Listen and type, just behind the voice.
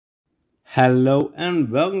Hello and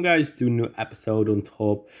welcome guys to a new episode on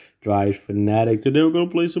Top Drive Fanatic. Today we're gonna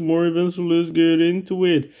play some more events, so let's get into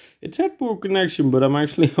it. It's had poor connection, but I'm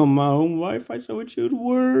actually on my home Wi-Fi, so it should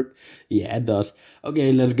work. Yeah, it does.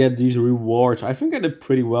 Okay, let's get these rewards. I think I did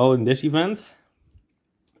pretty well in this event.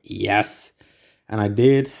 Yes, and I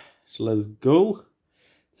did. So let's go.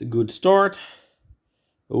 It's a good start.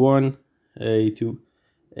 A 1, a 2,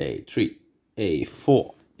 a 3, a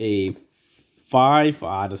 4, a 5.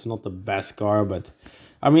 That's not the best car, but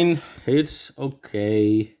I mean, it's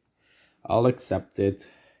okay. I'll accept it.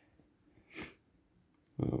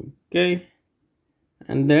 Okay.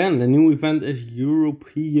 And then the new event is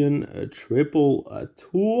European Triple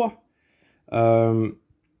Tour. So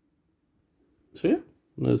yeah,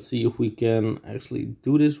 let's see if we can actually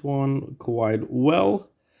do this one quite well.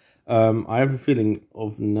 I have a feeling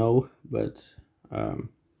of no, but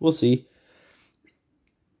we'll see.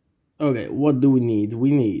 Okay, what do we need? We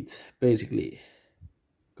need basically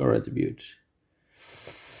car attributes.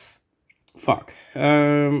 Fuck.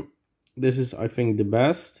 This is, I think, the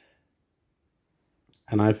best,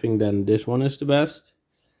 and I think then this one is the best.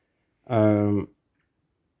 I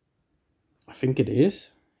think it is.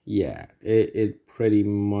 Yeah, it pretty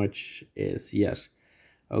much is. Yes.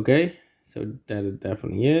 Okay, so that it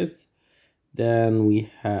definitely is. Then we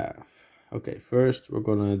have. Okay, first we're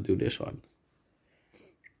gonna do this one.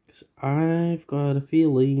 I've got a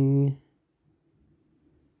feeling.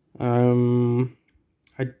 I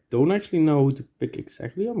don't actually know who to pick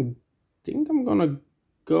exactly. think I'm gonna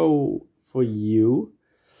go for you.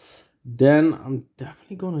 Then I'm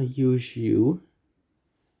definitely gonna use you.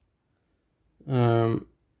 Oh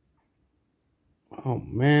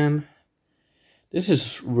man, this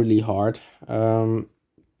is really hard.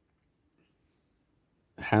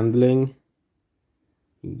 Handling.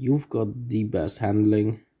 You've got the best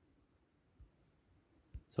handling.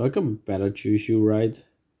 So I can better choose you, right?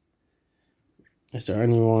 Is there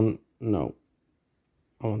anyone? No.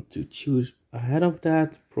 I want to choose ahead of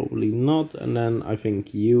that. Probably not. And then I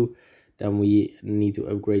think you. Then we need to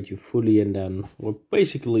upgrade you fully. And then we'll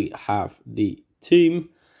basically have the team.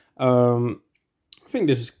 I think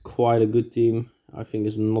this is quite a good team. I think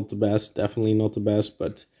it's not the best. Definitely not the best.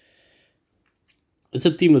 But it's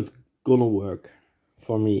a team that's gonna work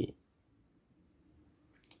for me.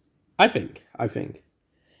 I think.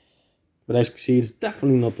 But as you can see, it's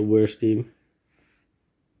definitely not the worst team.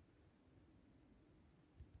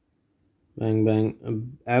 Bang, bang,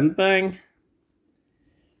 and bang.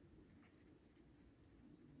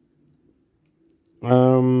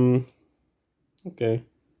 Okay.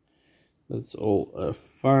 That's all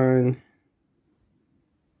fine.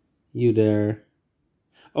 You there.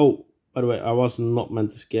 Oh, by the way, I was not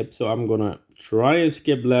meant to skip, so I'm gonna try and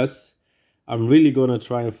skip less. I'm really gonna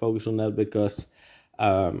try and focus on that because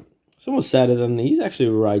someone said it and he's actually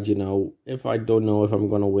right, you know. If I don't know if I'm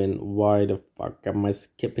gonna win, why the fuck am I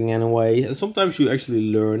skipping anyway? And sometimes you actually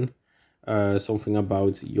learn something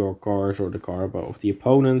about your cars or the car of the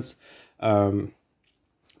opponents by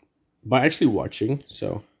actually watching.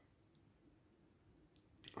 So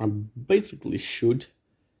I basically should.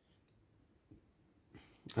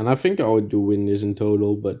 And I think I would do win this in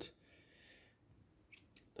total, but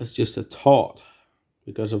that's just a thought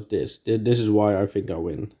because of this. This is why I think I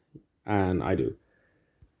win. And I do.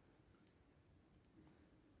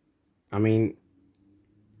 I mean,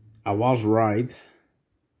 I was right.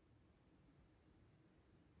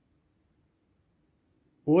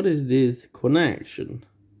 What is this connection?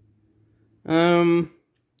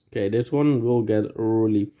 Okay, this one will get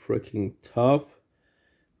really freaking tough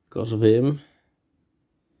because of him.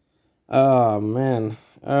 Ah, man.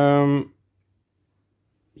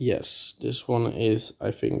 Yes, this one is, I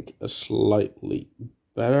think, a slightly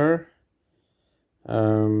better.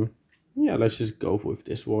 Yeah, let's just go with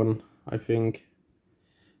this one, I think.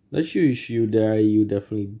 Let's use you there, you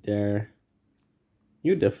definitely there.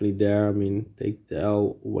 You definitely there. I mean, take the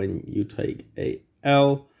L when you take a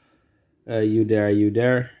L. You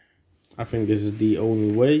there. I think this is the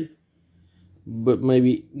only way. But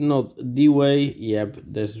maybe not the way. Yep,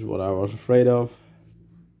 this is what I was afraid of.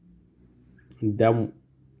 Then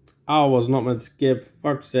I was not meant to skip.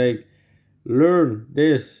 Fuck's sake. Learn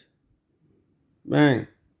this. Bang.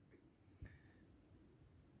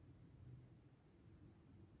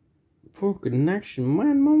 Poor connection.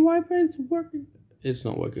 Man, my Wi-Fi is working. It's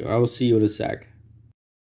not working. I will see you in a sec.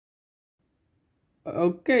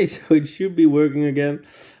 Okay, so it should be working again.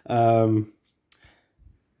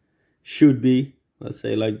 Should be. Let's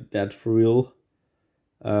say like that for real.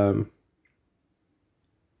 So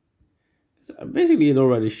basically it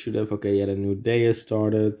already should have. Okay, yeah, the new day has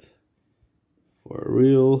started. For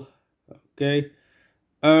real. okay.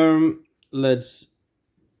 Let's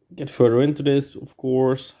get further into this, of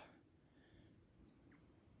course.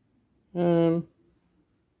 Just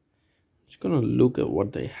gonna look at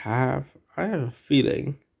what they have. I have a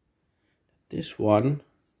feeling this one,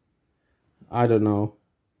 I don't know,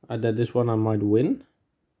 that this one I might win.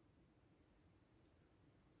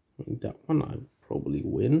 That one I probably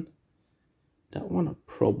win. That one I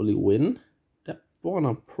probably win. That one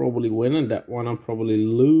I probably win, and that one I probably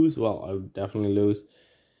lose. Well, I would definitely lose.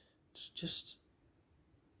 It's just,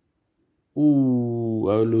 ooh,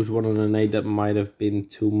 I would lose 108. That might have been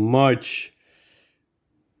too much.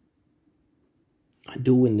 I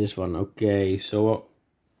do win this one. Okay, so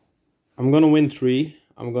I'm gonna win 3.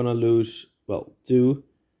 I'm gonna lose, well, 2,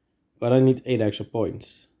 but I need 8 extra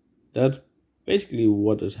points. That's basically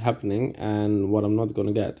what is happening and what I'm not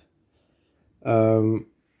gonna get.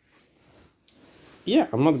 Yeah,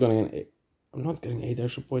 I'm not getting 8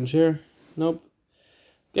 extra points here. Nope.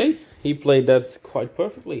 Okay, he played that quite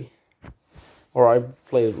perfectly. Or I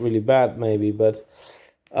played it really bad maybe, but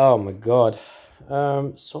oh my god.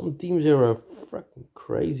 Some teams here are freaking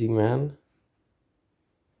crazy, man.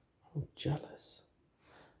 I'm jealous.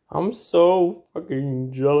 I'm so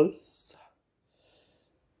fucking jealous.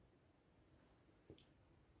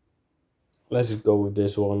 Let's just go with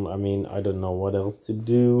this one. I mean, I don't know what else to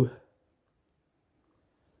do.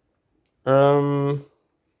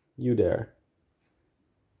 You there.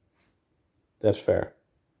 That's fair.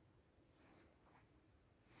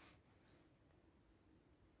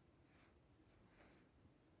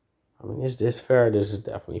 I mean, is this fair? This is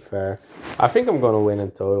definitely fair. I think I'm gonna win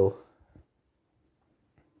in total.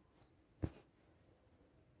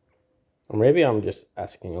 Or maybe I'm just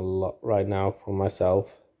asking a lot right now for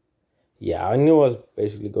myself. Yeah, I knew I was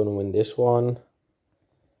basically gonna win this one.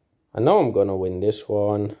 I know I'm gonna win this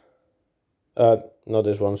one. Not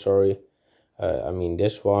this one, sorry. I mean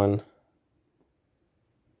this one.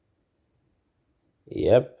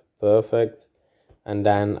 Yep, perfect. And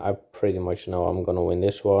then I pretty much know I'm gonna win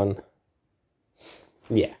this one.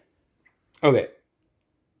 Yeah. Okay.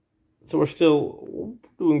 So we're still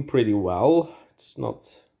doing pretty well. It's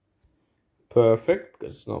not perfect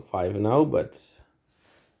because it's not 5-0, but it's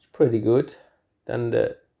pretty good. Then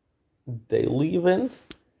the daily event.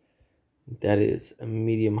 That is a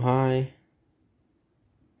medium high.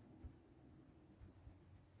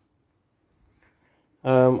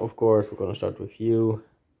 Of course, we're gonna start with you.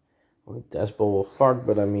 Only test ball will fart,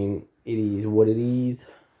 but I mean, it is what it is.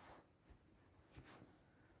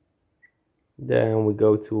 Then we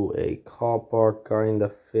go to a car park kind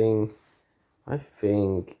of thing. I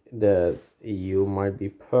think that you might be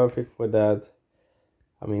perfect for that.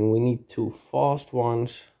 I mean, we need 2 fast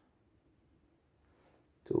ones.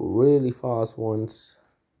 2 really fast ones.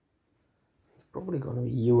 It's probably gonna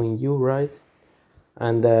be you and you, right?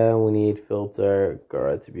 And then we need filter, car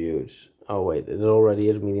attributes. Oh wait, it already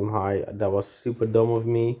is medium high. That was super dumb of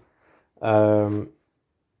me.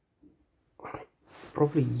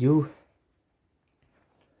 Probably you.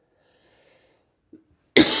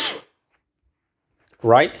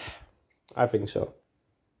 Right? I think so.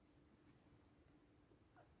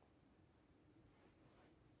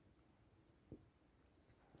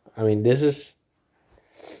 I mean, this is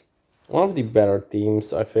one of the better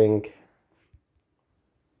teams, I think.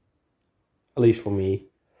 At least for me.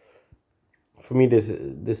 For me,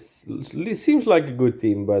 this seems like a good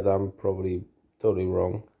team, but I'm probably totally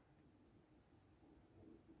wrong.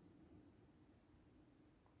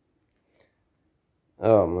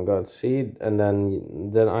 Oh my god, see, and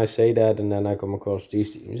then I say that, and then I come across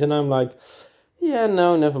these teams, and I'm like, yeah,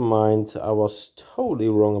 no, never mind. I was totally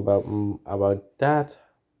wrong about that.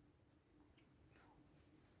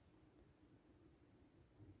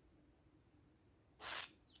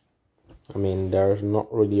 I mean, there's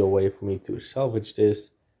not really a way for me to salvage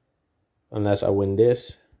this unless I win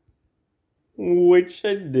this, which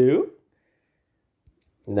I do.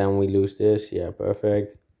 Then we lose this. Yeah,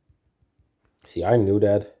 perfect. See, I knew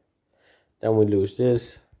that. Then we lose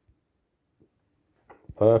this.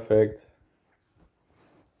 Perfect.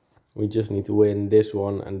 We just need to win this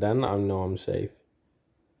one, and then I know I'm safe.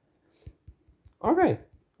 Okay,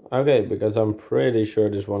 because I'm pretty sure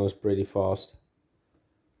this one is pretty fast.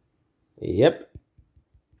 Yep.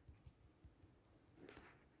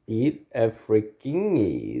 It a freaking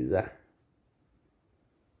is.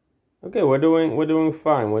 Okay, we're doing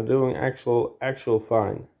fine. We're doing actual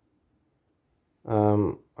fine.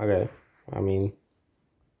 Okay. I mean,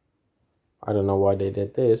 I don't know why they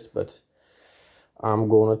did this, but I'm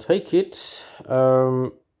gonna take it. I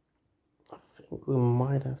think we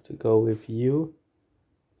might have to go with you.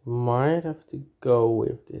 Might have to go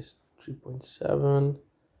with this 3.7.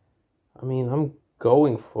 I mean, I'm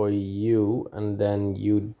going for you and then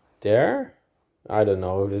you there. I don't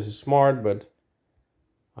know if this is smart, but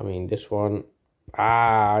I mean, this one.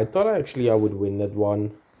 I thought I would win that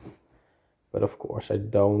one, but of course I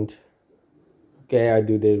don't. Okay, I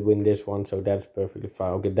did win this one, so that's perfectly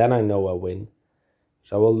fine. Okay, then I know I win.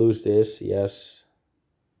 So I will lose this, yes.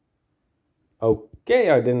 Okay,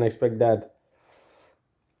 I didn't expect that.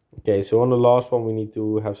 Okay, so on the last one we need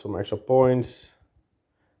to have some extra points.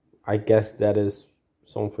 I guess that is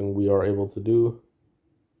something we are able to do.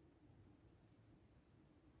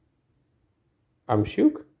 I'm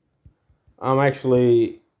shook. I'm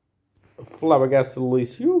actually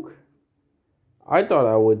flabbergastedly shook. I thought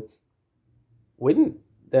I would win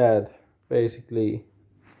that, basically.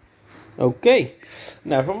 Okay,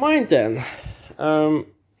 never mind then.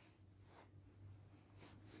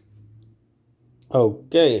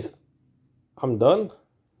 Okay, I'm done.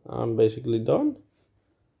 I'm basically done.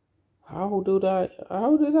 How did I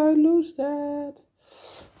lose that?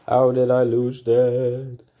 How did I lose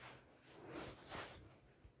that?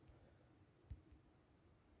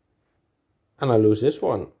 And I lose this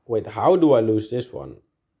one. Wait, how do I lose this one?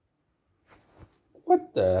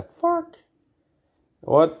 What the fuck?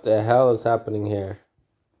 What the hell is happening here?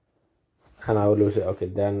 And I would lose it. Okay,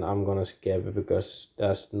 then I'm gonna skip it because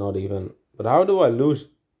that's not even... But how do I lose?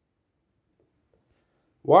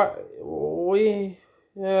 What?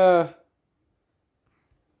 Yeah.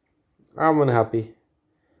 I'm unhappy.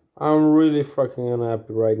 I'm really fucking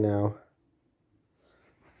unhappy right now.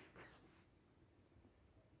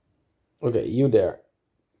 Okay, you there.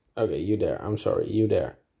 Okay, you there. I'm sorry, you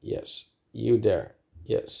there. Yes. You there.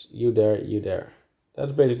 Yes. You there, you there.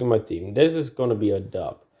 That's basically my team. This is gonna be a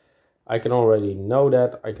dub. I can already know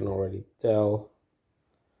that. I can already tell.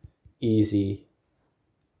 Easy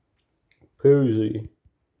peasy.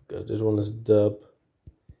 Because this one is dub.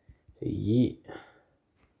 Yeah.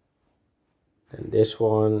 And this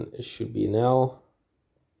one should be an L.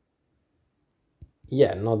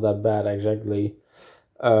 Yeah, not that bad exactly.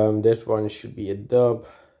 This one should be a dub.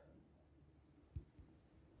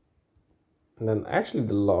 And then actually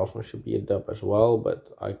the last one should be a dub as well,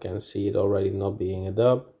 but I can see it already not being a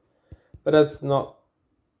dub. But that's not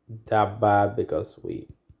that bad because we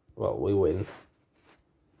win.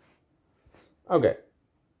 Okay.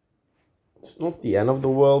 It's not the end of the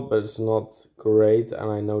world, but it's not great.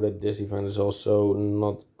 And I know that this event is also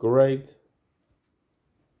not great.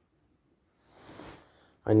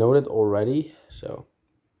 I know that already, so...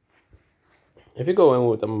 If you go in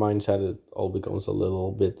with the mindset, it all becomes a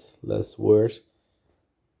little bit less worse.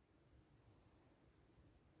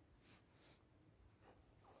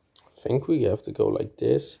 I think we have to go like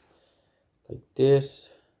this, like this,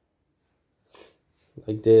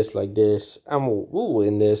 like this, like this, and we'll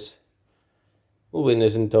win this. We'll win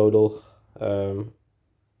this in total.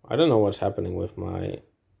 I don't know what's happening with my,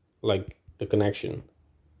 the connection.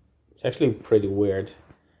 It's actually pretty weird,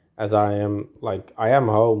 as I am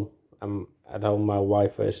home. I'm at home. My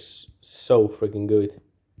Wi-Fi is so freaking good.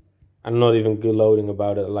 I'm not even good loading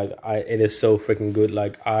about it. It is so freaking good.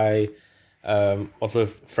 I was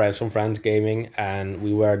with some friends gaming, and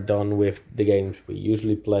we were done with the games we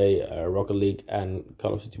usually play, Rocket League and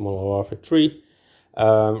Call of Duty Modern Warfare 3,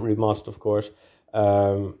 remastered of course.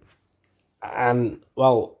 And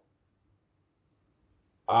well,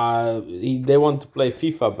 they want to play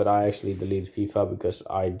FIFA, but I actually deleted FIFA because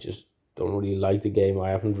I just don't really like the game. I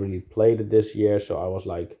haven't really played it this year, so I was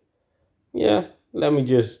like, yeah, let me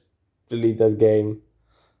just delete that game.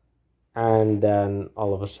 And then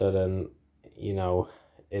all of a sudden,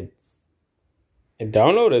 it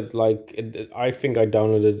downloaded. I think I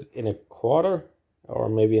downloaded in a quarter or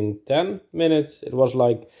maybe in 10 minutes. It was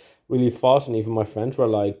really fast, and even my friends were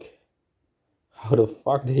like, how the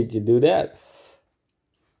fuck did you do that?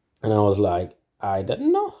 And I was like, I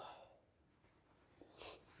don't know.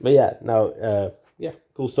 But yeah, now,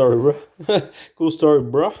 cool story, bro. Cool story,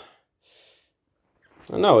 bro.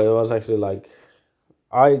 No, it was actually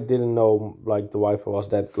I didn't know the Wi-Fi was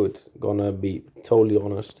that good. Gonna be totally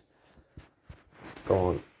honest. Go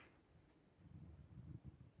on.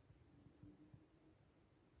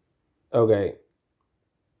 Okay.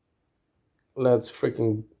 Let's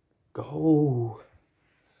freaking go.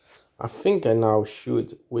 I think I now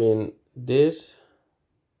should win this.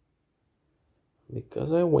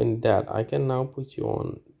 Because I win that, I can now put you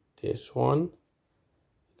on this one.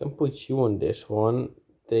 I can put you on this one.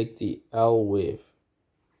 Take the L with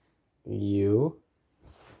you.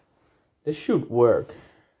 This should work.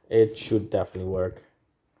 It should definitely work.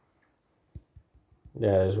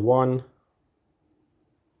 There is one.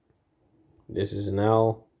 This is an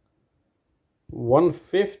L.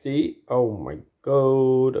 150. Oh my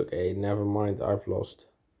god. Okay, never mind. I've lost.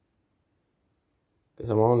 Because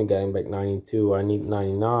I'm only getting back 92. I need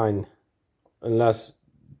 99. Unless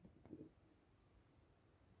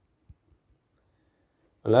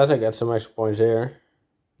I get some extra points here.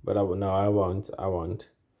 But I won't.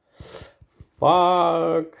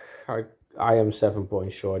 Fuck. I am 7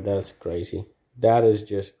 points short. That's crazy. That is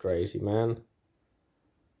just crazy, man.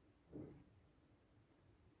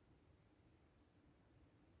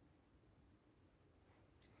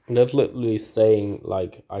 That's literally saying,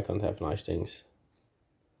 like, I can't have nice things.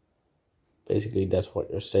 Basically, that's what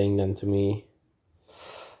you're saying then to me.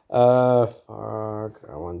 Fuck.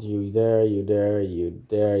 I want you there, you there, you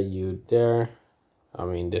there, you there. I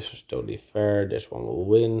mean, this is totally fair. This one will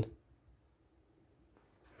win.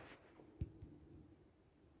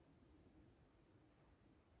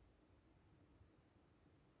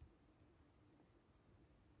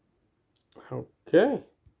 Okay.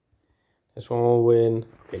 This one will win.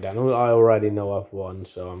 Okay, then I already know I've won,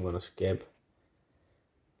 so I'm gonna skip.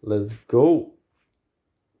 Let's go.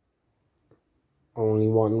 Only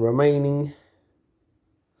one remaining.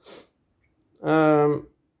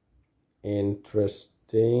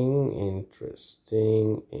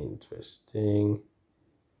 Interesting.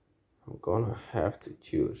 I'm gonna have to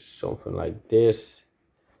choose something like this.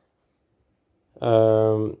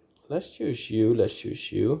 Let's choose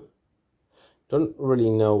you. Don't really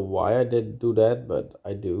know why I did do that, but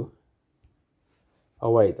I do.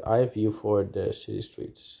 Oh wait, I have you for the city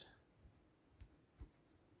streets.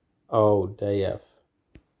 Oh, they've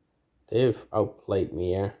outplayed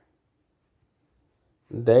me here.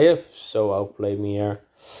 They have so outplayed me here.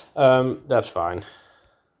 That's fine.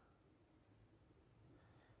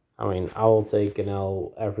 I mean, I will take an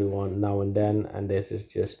L every now and then, and this is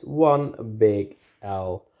just one big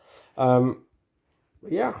L.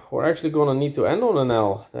 Yeah, we're actually gonna need to end on an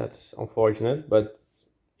L. That's unfortunate, but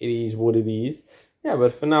it is what it is. Yeah,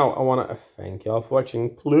 but for now, I wanna thank y'all for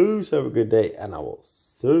watching. Please have a good day, and I will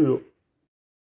see you.